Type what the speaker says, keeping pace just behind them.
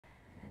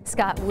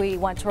Scott, we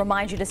want to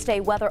remind you to stay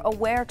weather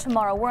aware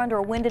tomorrow. We're under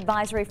a wind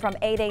advisory from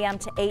 8 a.m.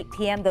 to 8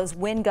 p.m. Those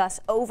wind gusts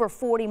over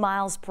 40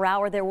 miles per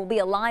hour. There will be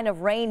a line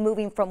of rain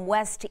moving from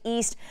west to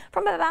east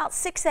from about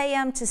 6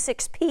 a.m. to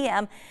 6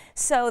 p.m.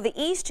 So the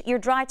east, your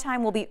dry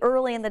time will be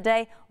early in the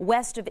day.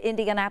 West of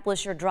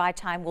Indianapolis, your dry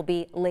time will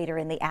be later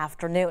in the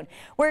afternoon.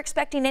 We're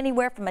expecting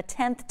anywhere from a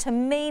tenth to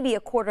maybe a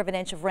quarter of an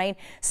inch of rain.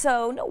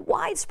 So no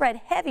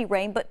widespread heavy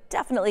rain, but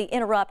definitely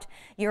interrupt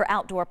your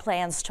outdoor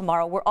plans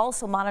tomorrow. We're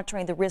also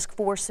monitoring the risk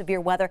for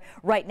severe weather.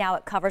 Right now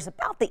it covers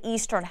about the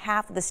eastern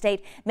half of the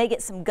state. May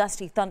get some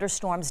gusty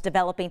thunderstorms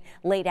developing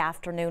late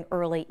afternoon,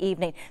 early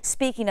evening.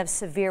 Speaking of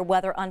severe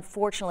weather,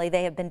 unfortunately,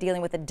 they have been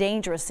dealing with a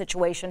dangerous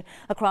situation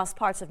across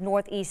parts of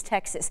northeast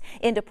Texas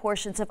into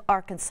portions of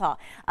Arkansas,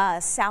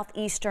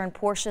 southeastern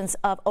portions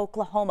of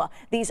Oklahoma.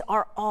 These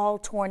are all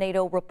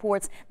tornado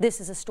reports.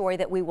 This is a story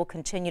that we will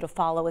continue to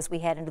follow as we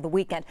head into the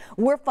weekend.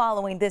 We're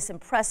following this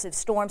impressive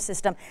storm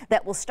system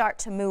that will start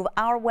to move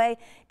our way.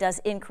 Does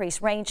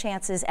increase rain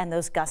chances and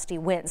those gusty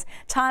winds.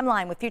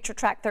 Timeline with Future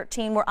Track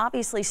 13. We're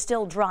obviously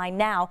still dry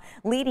now.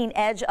 Leading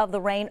edge of the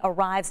rain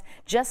arrives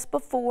just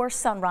before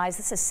sunrise.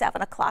 This is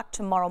 7 o'clock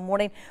tomorrow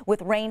morning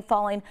with rain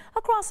falling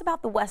across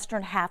about the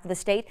western half of the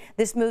state.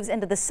 This moves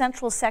into the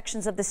central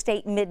sections of the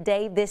state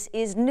midday. This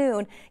is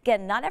noon.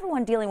 Again, not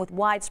everyone dealing with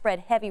widespread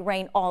heavy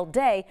rain all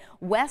day.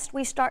 West,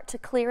 we start to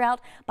clear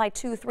out by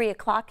 2-3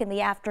 o'clock in the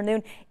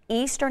afternoon.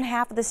 Eastern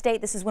half of the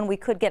state, this is when we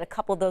could get a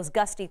couple of those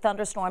gusty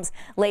thunderstorms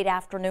late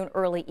afternoon,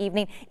 early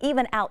evening.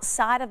 Even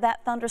outside of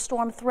that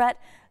thunderstorm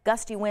threat,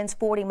 gusty winds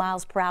 40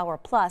 miles per hour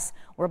plus.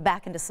 We're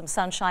back into some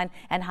sunshine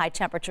and high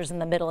temperatures in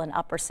the middle and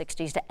upper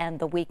 60s to end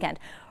the weekend.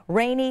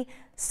 Rainy,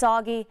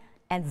 soggy,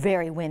 and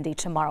very windy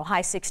tomorrow.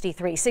 High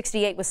 63,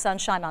 68 with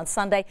sunshine on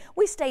Sunday.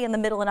 We stay in the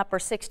middle and upper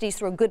 60s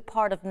through a good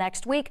part of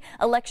next week.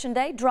 Election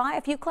day, dry,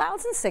 a few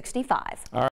clouds, and 65.